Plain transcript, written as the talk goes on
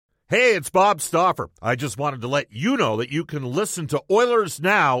Hey, it's Bob Stauffer. I just wanted to let you know that you can listen to Oilers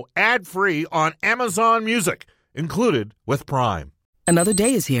Now ad-free on Amazon Music, included with Prime. Another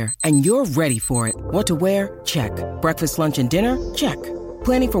day is here, and you're ready for it. What to wear? Check. Breakfast, lunch, and dinner? Check.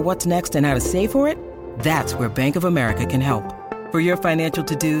 Planning for what's next and how to save for it? That's where Bank of America can help. For your financial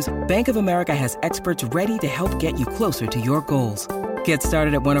to-dos, Bank of America has experts ready to help get you closer to your goals. Get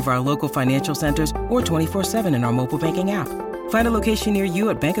started at one of our local financial centers or 24/7 in our mobile banking app. Find a location near you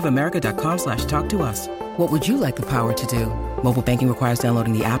at bankofamerica.com/talktous. What would you like the power to do? Mobile banking requires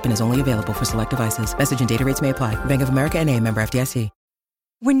downloading the app and is only available for select devices. Message and data rates may apply. Bank of America N.A., member FDIC.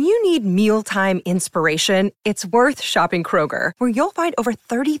 When you need mealtime inspiration, it's worth shopping Kroger, where you'll find over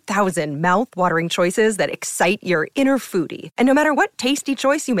 30,000 mouth-watering choices that excite your inner foodie. And no matter what tasty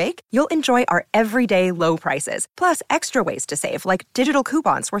choice you make, you'll enjoy our everyday low prices, plus extra ways to save, like digital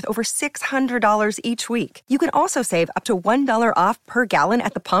coupons worth over $600 each week. You can also save up to $1 off per gallon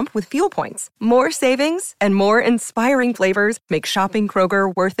at the pump with fuel points. More savings and more inspiring flavors make shopping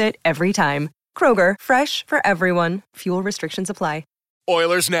Kroger worth it every time. Kroger, fresh for everyone. Fuel restrictions apply.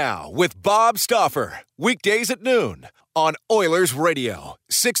 Oilers Now with Bob Stauffer. Weekdays at noon on Oilers Radio,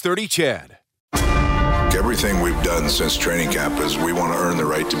 630 CHED. Everything we've done since training camp is we want to earn the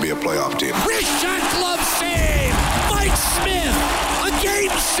right to be a playoff team. Wrist shot glove save! Mike Smith, a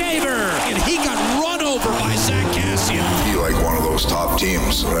game saver! And he got run over by Zach Kassian. Be like one of those top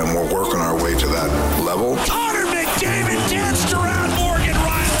teams, and we're working our way to that level. Connor McDavid danced around Morgan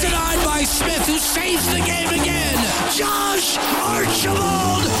Riley. Denied by Smith, who saves the game again. Josh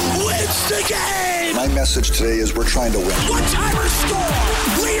Archibald wins the game! My message today is we're trying to win. One-timer score!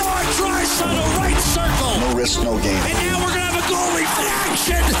 Leon Draisaitl, right circle! No risk, no game. And now we're going to have a goal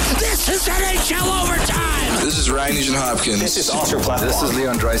reaction! This is NHL overtime! This is Ryan Nugent-Hopkins. This is Oscar Platt. This is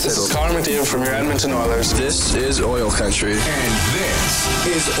Leon Draisaitl. This is Connor McDavid from your Edmonton Oilers. This is Oil Country. And this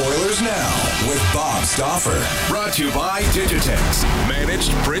is Oilers Now with Bob Stauffer. Brought to you by Digitex.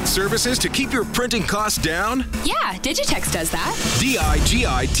 Managed print services to keep your printing costs down? Yeah, Digitex does that.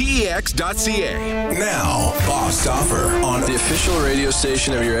 digitex.ca. Now, Bob Stauffer on the official radio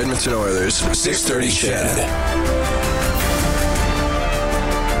station of your Edmonton Oilers, 630 CHED.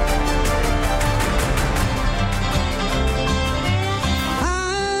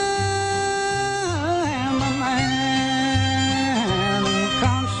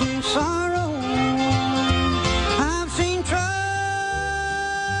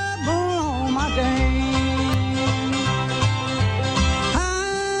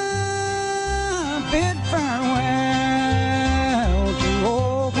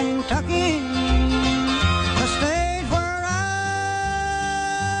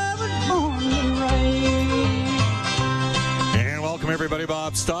 Everybody,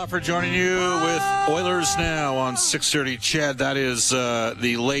 Bob Stauffer joining you with Oilers Now on 630 CHED. That is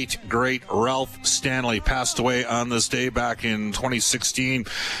the late, great Ralph Stanley, passed away on this day back in 2016.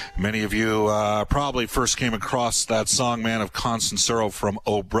 Many of you probably first came across that song, Man of Constant Sorrow, from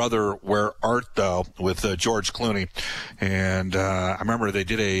Oh Brother, Where Art Thou, with George Clooney. And I remember they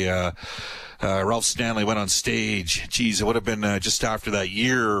did a... Ralph Stanley went on stage. Geez, it would have been just after that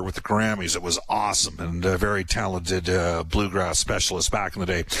year with the Grammys. It was awesome, and a very talented bluegrass specialist back in the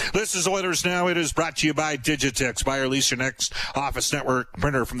day. This is Oilers Now. It is brought to you by Digitex. Buy or lease your next office network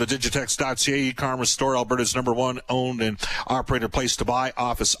printer from the Digitex.ca e-commerce store, Alberta's #1 owned and operated place to buy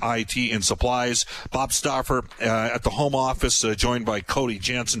office IT and supplies. Bob Stauffer at the home office, joined by Cody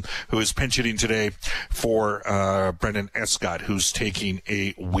Jansen, who is pinch hitting today for Brendan Escott, who's taking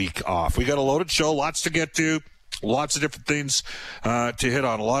a week off. We got a loaded show, lots to get to, lots of different things to hit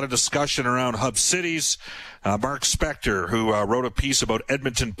on, a lot of discussion around hub cities. Mark Spector, who wrote a piece about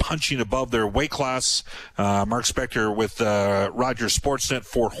Edmonton punching above their weight class. Mark Spector with Rogers Sportsnet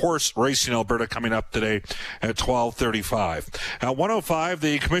for Horse Racing Alberta, coming up today at 12:35. At 1:05,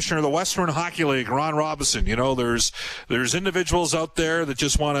 the commissioner of the Western Hockey League, Ron Robinson. You know, there's individuals out there that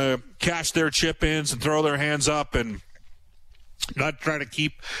just want to cash their chip-ins and throw their hands up and not trying to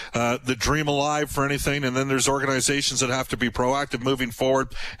keep the dream alive for anything. And then there's organizations that have to be proactive moving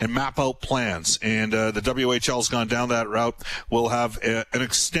forward and map out plans. And the WHL's gone down that route. We'll have an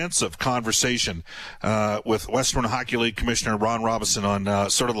extensive conversation with Western Hockey League Commissioner Ron Robinson on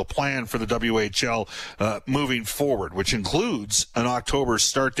sort of the plan for the WHL moving forward, which includes an October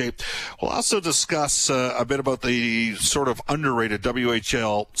start date. We'll also discuss a bit about the sort of underrated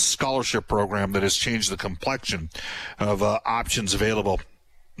WHL scholarship program that has changed the complexion of options available,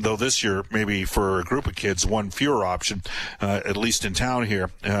 though this year maybe for a group of kids one fewer option, at least in town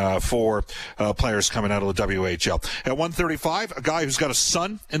here, for players coming out of the WHL. At 1:35, a guy who's got a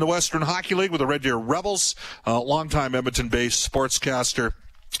son in the Western Hockey League with the Red Deer Rebels, longtime Edmonton-based sportscaster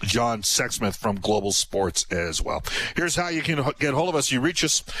John Sexsmith from Global Sports as well. Here's how you can get hold of us. You reach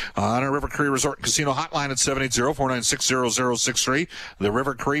us on our River Cree Resort and Casino hotline at 780-496-0063. The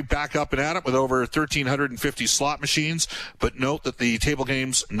River Cree back up and at it with over 1,350 slot machines. But note that the table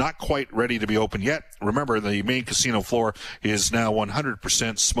game's not quite ready to be open yet. Remember, the main casino floor is now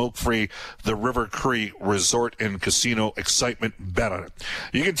 100% smoke-free. The River Cree Resort and Casino excitement, bet on it.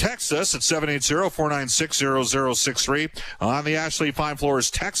 You can text us at 780-496-0063 on the Ashley Fine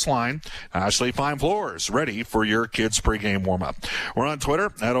Floors text line. Ashley Fine Floors, ready for your kids' pregame warm-up. We're on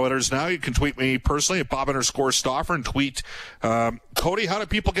Twitter at Oilers Now. You can tweet me personally at Bob_Stauffer and tweet Cody. How do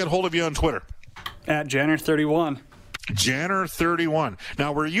people get hold of you on Twitter? At Janner31. Janner31.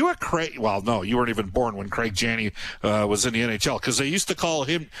 Now, were you a Craig? Well, no, you weren't even born when Craig Janney was in the NHL, because they used to call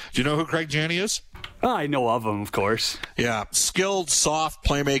him. Do you know who Craig Janney is? I know of him, of course. Yeah, skilled, soft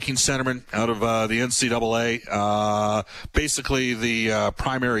playmaking centerman out of the NCAA. Basically, the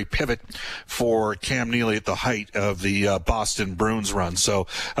primary pivot for Cam Neely at the height of the Boston Bruins run. So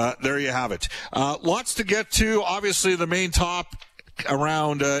there you have it. Lots to get to. Obviously, the main top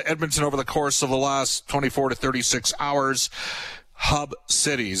around Edmonton over the course of the last 24 to 36 hours. Hub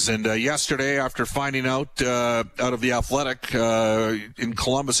cities. And yesterday, after finding out of the Athletic in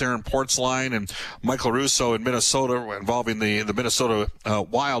Columbus, Aaron Portzline and Michael Russo in Minnesota involving the Minnesota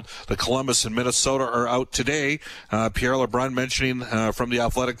Wild, the Columbus and Minnesota are out today. Pierre LeBrun mentioning from the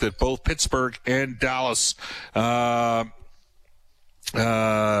Athletic that both Pittsburgh and Dallas are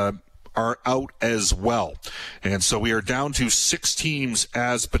out as well. And so we are down to 6 teams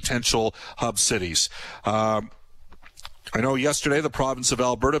as potential hub cities. I know yesterday the province of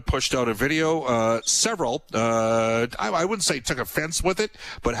Alberta pushed out a video. Several, I wouldn't say took offense with it,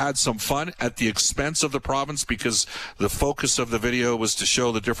 but had some fun at the expense of the province, because the focus of the video was to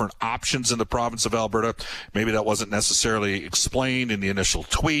show the different options in the province of Alberta. Maybe that wasn't necessarily explained in the initial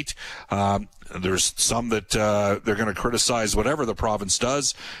tweet. There's some that they're going to criticize whatever the province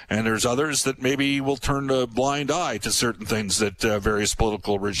does, and there's others that maybe will turn a blind eye to certain things that various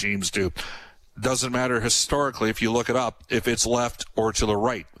political regimes do. Doesn't matter historically if you look it up, if it's left or to the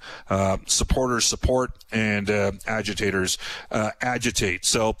right. Supporters support and agitators agitate.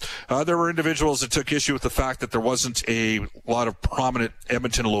 So there were individuals that took issue with the fact that there wasn't a lot of prominent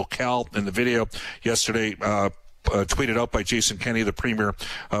Edmonton locale in the video yesterday. Tweeted out by Jason Kenney, the premier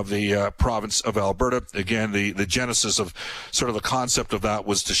of the province of Alberta. Again, the genesis of sort of the concept of that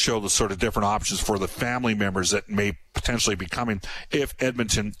was to show the sort of different options for the family members that may potentially be coming if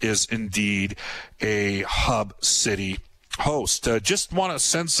Edmonton is indeed a hub city host. Just want to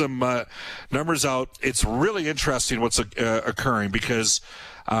send some numbers out. It's really interesting what's occurring, because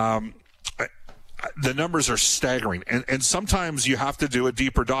the numbers are staggering, and sometimes you have to do a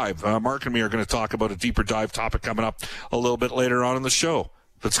deeper dive. Mark and me are going to talk about a deeper dive topic coming up a little bit later on in the show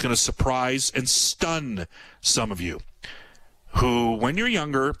that's going to surprise and stun some of you who, when you're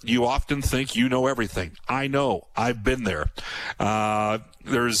younger, you often think you know everything. I know. I've been there.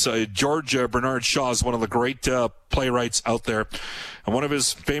 There's George Bernard Shaw is one of the great playwrights out there, and one of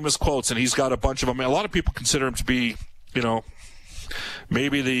his famous quotes, and he's got a bunch of them. A lot of people consider him to be,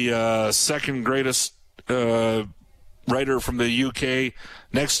 maybe the second greatest writer from the UK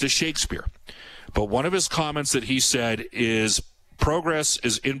next to Shakespeare. But one of his comments that he said is, progress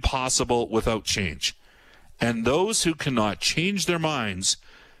is impossible without change. And those who cannot change their minds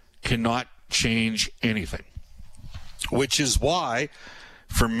cannot change anything. Which is why,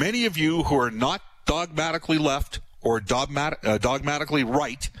 for many of you who are not dogmatically left or dogmatically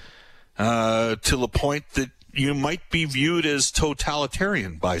right, to the point that you might be viewed as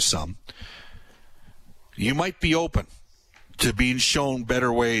totalitarian by some, you might be open to being shown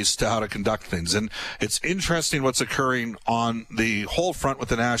better ways to how to conduct things. And it's interesting what's occurring on the whole front with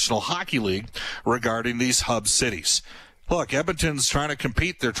the National Hockey League regarding these hub cities. Look, Edmonton's trying to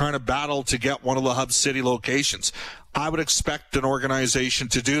compete. They're trying to battle to get one of the hub city locations. I would expect an organization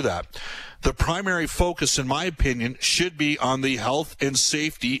to do that. The primary focus, in my opinion, should be on the health and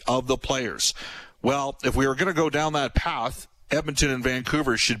safety of the players. Well, if we were going to go down that path, Edmonton and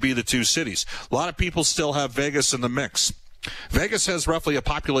Vancouver should be the 2 cities. A lot of people still have Vegas in the mix. Vegas has roughly a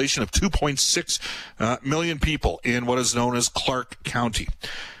population of 2.6 million people in what is known as Clark County.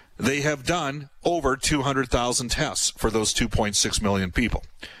 They have done over 200,000 tests for those 2.6 million people.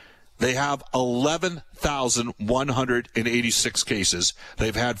 They have 11,186 cases.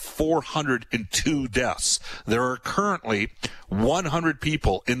 They've had 402 deaths. There are currently 100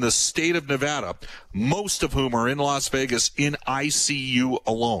 people in the state of Nevada, most of whom are in Las Vegas in ICU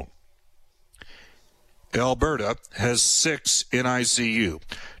alone. Alberta has 6 in ICU,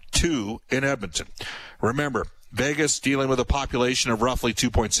 2 in Edmonton. Remember, Vegas dealing with a population of roughly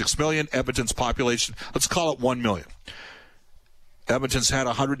 2.6 million. Edmonton's population, let's call it 1 million. Edmonton's had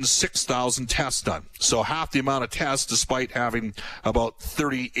 106,000 tests done. So half the amount of tests despite having about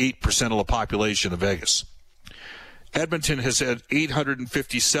 38% of the population of Vegas. Edmonton has had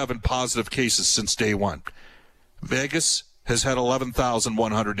 857 positive cases since day one. Vegas has had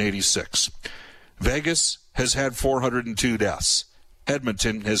 11,186. Vegas has had 402 deaths.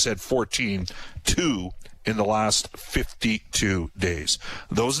 Edmonton has had 14, 2 in the last 52 days.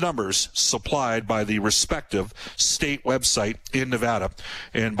 Those numbers supplied by the respective state website in Nevada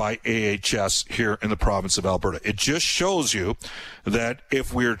and by AHS here in the province of Alberta. It just shows you that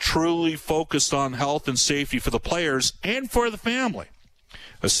if we're truly focused on health and safety for the players and for the family,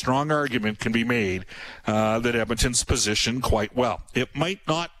 a strong argument can be made that Edmonton's positioned quite well. It might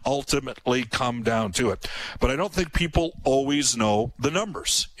not ultimately come down to it, but I don't think people always know the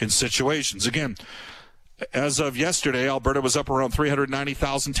numbers in situations. Again, as of yesterday, Alberta was up around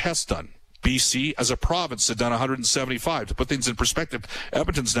 390,000 tests done. BC, as a province, had done 175. To put things in perspective,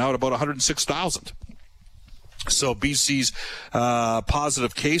 Edmonton's now at about 106,000. So BC's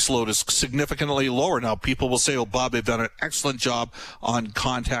positive caseload is significantly lower. Now, people will say, oh, Bob, they've done an excellent job on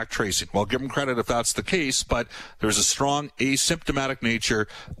contact tracing. Well, give them credit if that's the case, but there's a strong asymptomatic nature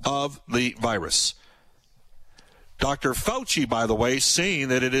of the virus. Dr. Fauci, by the way, saying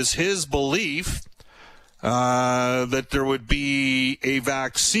that it is his belief that there would be a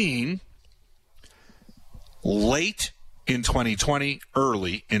vaccine late in 2020,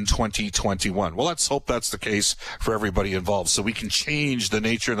 early in 2021. Well, let's hope that's the case for everybody involved so we can change the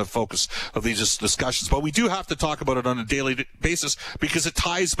nature and the focus of these discussions. But we do have to talk about it on a daily basis because it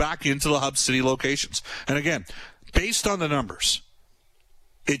ties back into the hub city locations. And again, based on the numbers,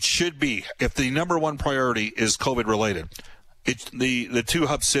 it should be, if the number one priority is COVID related, the two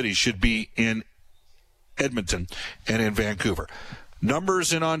hub cities should be in Edmonton and in Vancouver.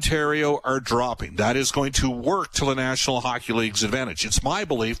 Numbers in Ontario are dropping. That is going to work to the National Hockey League's advantage. It's my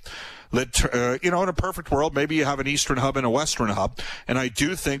belief that, in a perfect world, maybe you have an Eastern hub and a Western hub, and I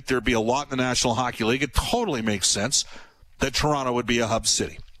do think there'd be a lot in the National Hockey League. It totally makes sense that Toronto would be a hub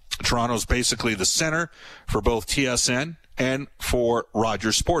city. Toronto's basically the center for both TSN and for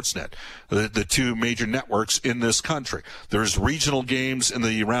Rogers Sportsnet, the two major networks in this country. There's regional games in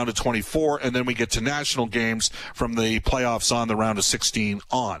the round of 24, and then we get to national games from the playoffs on the round of 16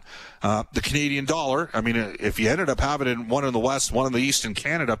 on. The Canadian dollar, I mean, if you ended up having it in one in the West, one in the East in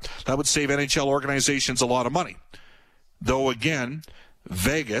Canada, that would save NHL organizations a lot of money. Though, again,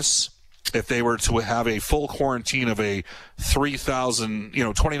 Vegas, if they were to have a full quarantine of a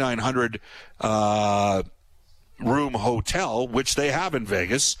 2,900 room hotel, which they have in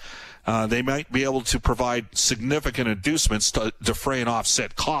Vegas, they might be able to provide significant inducements to defray and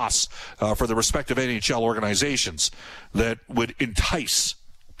offset costs for the respective NHL organizations that would entice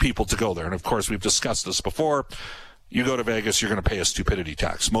people to go there. And of course, we've discussed this before. You go to Vegas, you're going to pay a stupidity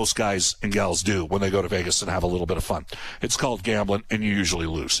tax. Most guys and gals do when they go to Vegas and have a little bit of fun. It's called gambling, and you usually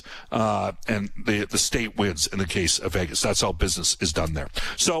lose. And the state wins in the case of Vegas. That's how business is done there.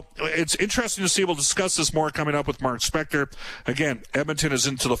 So it's interesting to see. We'll discuss this more coming up with Mark Spector. Again, Edmonton is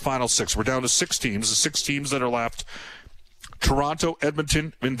into the final six. We're down to 6 teams. The 6 teams that are left: Toronto,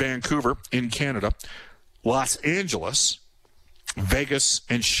 Edmonton, and Vancouver in Canada, Los Angeles, Vegas,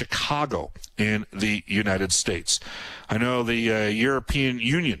 and Chicago in the United States. I know the European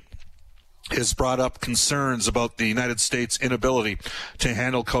Union has brought up concerns about the United States' inability to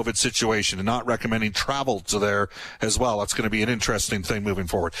handle COVID situation and not recommending travel to there as well. That's going to be an interesting thing moving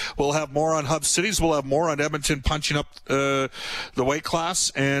forward. We'll have more on hub cities. We'll have more on Edmonton punching up the weight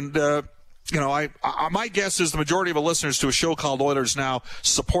class. And my guess is the majority of the listeners to a show called Oilers Now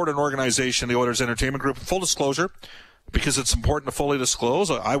support an organization, the Oilers Entertainment Group. Full disclosure, because it's important to fully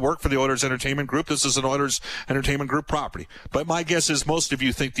disclose, I work for the Oilers Entertainment Group. This is an Oilers Entertainment Group property. But my guess is most of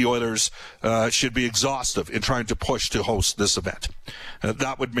you think the Oilers should be exhaustive in trying to push to host this event.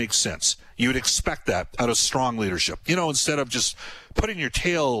 That would make sense. You would expect that out of strong leadership. Instead of just putting your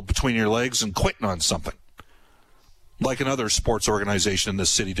tail between your legs and quitting on something, like another sports organization in this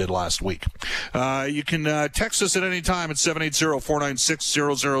city did last week. You can text us at any time at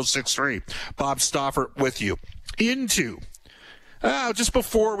 780-496-0063. Bob Stauffer with you. Just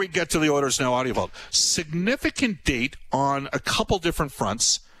before we get to the Oilers Now audio vault, significant date on a couple different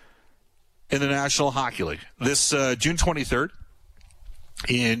fronts in the National Hockey League. This June 23rd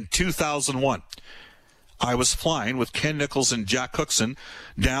in 2001, I was flying with Ken Nichols and Jack Cookson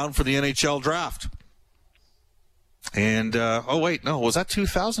down for the NHL draft. And, was that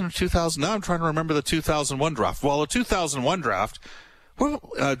 2000 or 2000? Now I'm trying to remember the 2001 draft. Well, the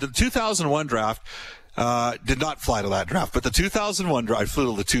 2001 draft, did not fly to that draft. But the 2001 draft, I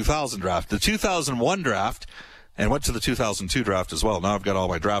flew to the 2000 draft. The 2001 draft, and went to the 2002 draft as well. Now I've got all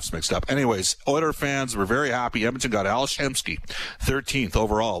my drafts mixed up. Anyways, Oiler fans were very happy. Edmonton got Al Shemsky, 13th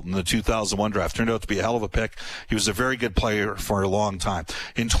overall in the 2001 draft. Turned out to be a hell of a pick. He was a very good player for a long time.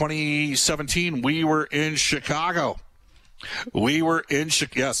 In 2017, we were in Chicago.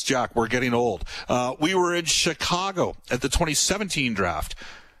 Yes, Jack, we're getting old. We were in Chicago at the 2017 draft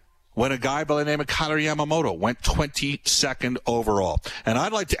when a guy by the name of Kailer Yamamoto went 22nd overall. And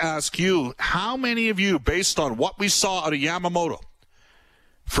I'd like to ask you, how many of you, based on what we saw out of Yamamoto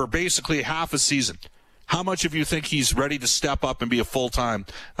for basically half a season, how much of you think he's ready to step up and be a full-time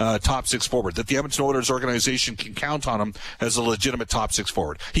top six forward, that the Edmonton Oilers organization can count on him as a legitimate top six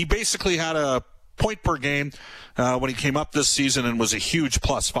forward? He basically had a point per game when he came up this season and was a huge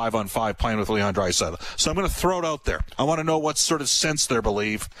plus 5-on-5 playing with Leon Draisaitl. So I'm going to throw it out there. I want to know what sort of sense their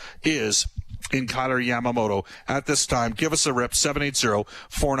belief is in Kailer Yamamoto at this time. Give us a rip,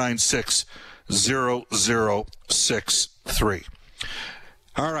 780-496-0063.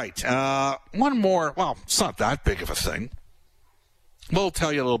 All right, one more. Well, it's not that big of a thing. We'll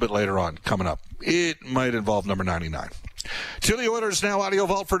tell you a little bit later on coming up. It might involve number 99. To the Oilers Now Audio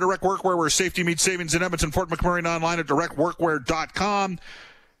Vault for Direct Workwear, where safety meets savings in Edmonton, Fort McMurray, and online at directworkwear.com.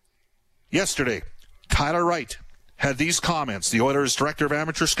 Yesterday, Tyler Wright had these comments, the Oilers Director of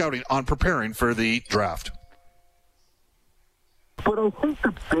Amateur Scouting, on preparing for the draft. But I think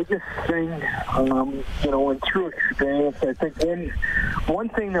the biggest thing, and through experience, I think one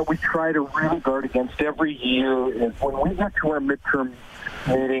thing that we try to really guard against every year is when we get to our midterm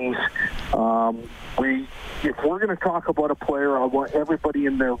meetings, if we're going to talk about a player, I want everybody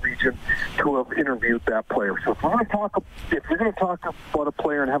in their region to have interviewed that player. So if you're going to talk about a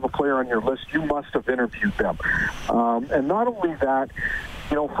player and have a player on your list, you must have interviewed them. And not only that,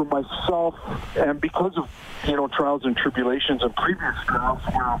 for myself, and because of trials and tribulations and previous trials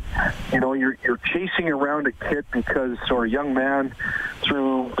where you're chasing around a kid or a young man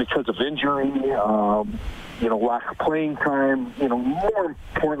because of injury, lack of playing time, more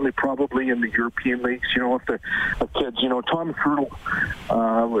importantly probably in the European leagues, if the kids, Thomas Hertl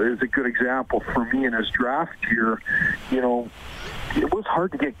is a good example for me in his draft year. It was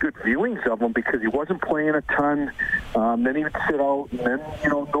hard to get good viewings of him because he wasn't playing a ton. Then he would sit out, and then,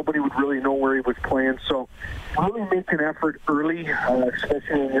 nobody would really know where he was playing. So really make an effort early,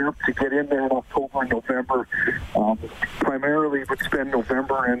 especially in Europe, to get in there in October and November. Primarily would spend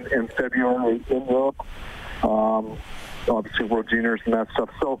November and February in Europe. Obviously World Juniors and that stuff.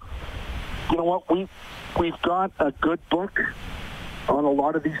 So, you know what? We've got a good book on a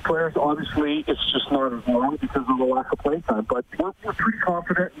lot of these players. Obviously, it's just not as long because of the lack of play time. But we're pretty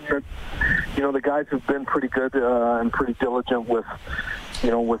confident that, the guys have been pretty good and pretty diligent with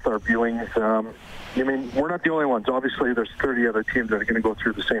our viewings. We're not the only ones. Obviously, there's 30 other teams that are going to go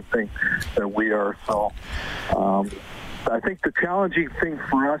through the same thing that we are. So, I think the challenging thing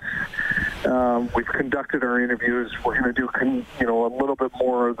for us, we've conducted our interviews. We're going to do, a little bit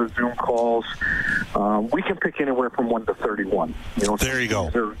more of the Zoom calls. We can pick anywhere from 1 to 31. There you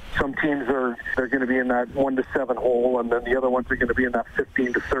go. Some teams they're going to be in that 1 to 7 hole, and then the other ones are going to be in that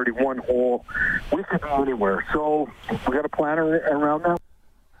 15 to 31 hole. We could be anywhere. So we got a plan around that.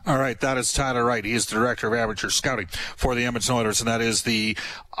 All right, that is Tyler Wright. He is the Director of Amateur Scouting for the Edmonton Oilers, and that is the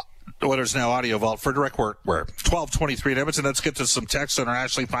Oilers Now Audio Vault for Direct Workwear. 1223 in Edmonton. Let's get to some text on our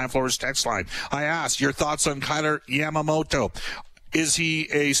Ashley Fine Floors text line. I asked your thoughts on Kailer Yamamoto. Is he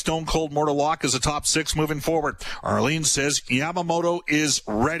a stone-cold mortal lock as a top six moving forward? Arlene says Yamamoto is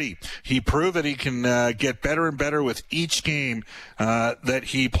ready. He proved that he can get better and better with each game that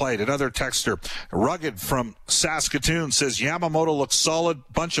he played. Another texter, Rugged from Saskatoon, says Yamamoto looks solid,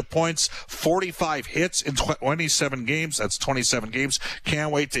 bunch of points, 45 hits in 27 games. That's 27 games.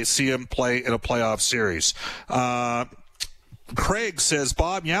 Can't wait to see him play in a playoff series. Craig says,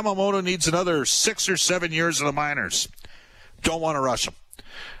 Bob, Yamamoto needs another 6 or 7 years in the minors. Don't want to rush him.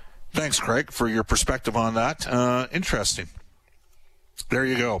 Thanks, Craig, for your perspective on that. Interesting. There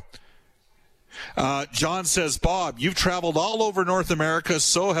you go. John says, Bob, you've traveled all over North America.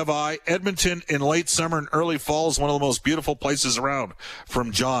 So have I. Edmonton in late summer and early fall is one of the most beautiful places around.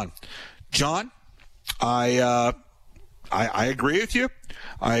 From John. John, I agree with you.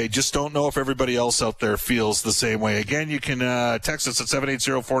 I just don't know if everybody else out there feels the same way. Again, you can text us at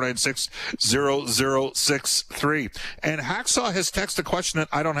 780-496-0063. And Hacksaw has texted a question that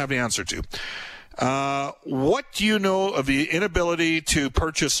I don't have the answer to. What do you know of the inability to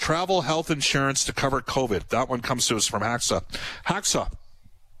purchase travel health insurance to cover COVID? That one comes to us from Hacksaw. Hacksaw,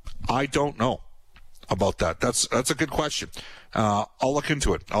 I don't know about that. That's a good question. I'll look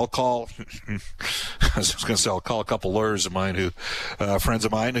into it. I'll call. I was going to say I'll call a couple lawyers of mine friends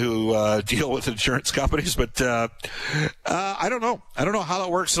of mine who deal with insurance companies, but I don't know. I don't know how that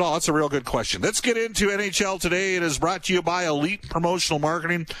works at all. That's a real good question. Let's get into NHL Today. It is brought to you by Elite Promotional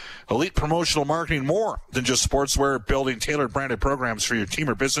Marketing. Elite Promotional Marketing, more than just sportswear, building tailored branded programs for your team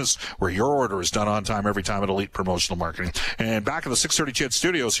or business where your order is done on time every time at Elite Promotional Marketing. And back in the 630 CHED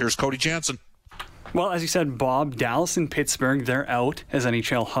studios, here's Cody Jansen. Well, as you said, Bob, Dallas and Pittsburgh, they're out as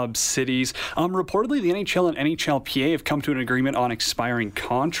NHL hub cities. Reportedly, the NHL and NHLPA have come to an agreement on expiring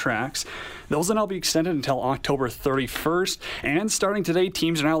contracts. Those will now be extended until October 31st. And starting today,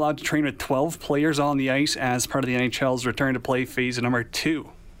 teams are now allowed to train with 12 players on the ice as part of the NHL's return to play phase number 2.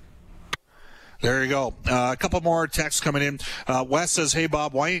 There you go. A couple more texts coming in. Wes says, hey,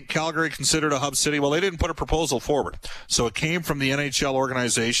 Bob, why ain't Calgary considered a hub city? Well, they didn't put a proposal forward. So it came from the NHL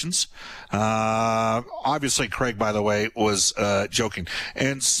organizations. Obviously, Craig, by the way, was joking.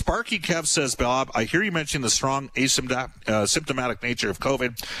 And Sparky Kev says, Bob, I hear you mention the strong asymptomatic nature of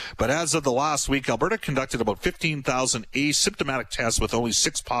COVID, but as of the last week, Alberta conducted about 15,000 asymptomatic tests with only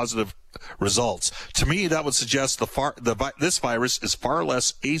 6 positive results. To me, that would suggest this virus is far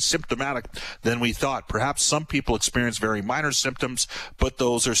less asymptomatic than we thought. Perhaps some people experience very minor symptoms, but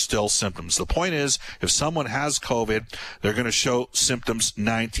those are still symptoms. The point is, if someone has COVID, they're going to show symptoms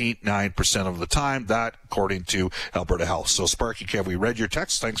 99% of the time. That, according to Alberta Health. So, Sparky Kev, we read your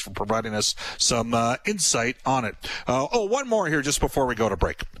text. Thanks for providing us some insight on it. One more here just before we go to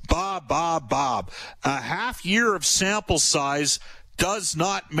break. Bob. A half year of sample size does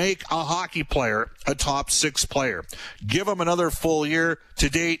not make a hockey player a top 6 player. Give him another full year. To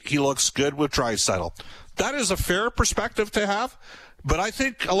date, he looks good with Draisaitl. That is a fair perspective to have, but I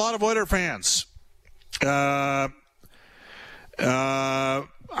think a lot of Oilers fans,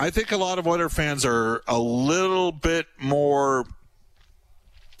 are a little bit more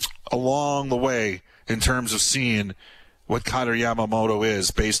along the way in terms of seeing what Kailer Yamamoto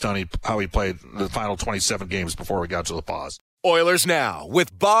is based on how he played the final 27 games before we got to the pause. Oilers Now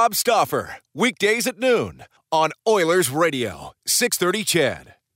with Bob Stauffer. Weekdays at noon on Oilers Radio, 630 CHED.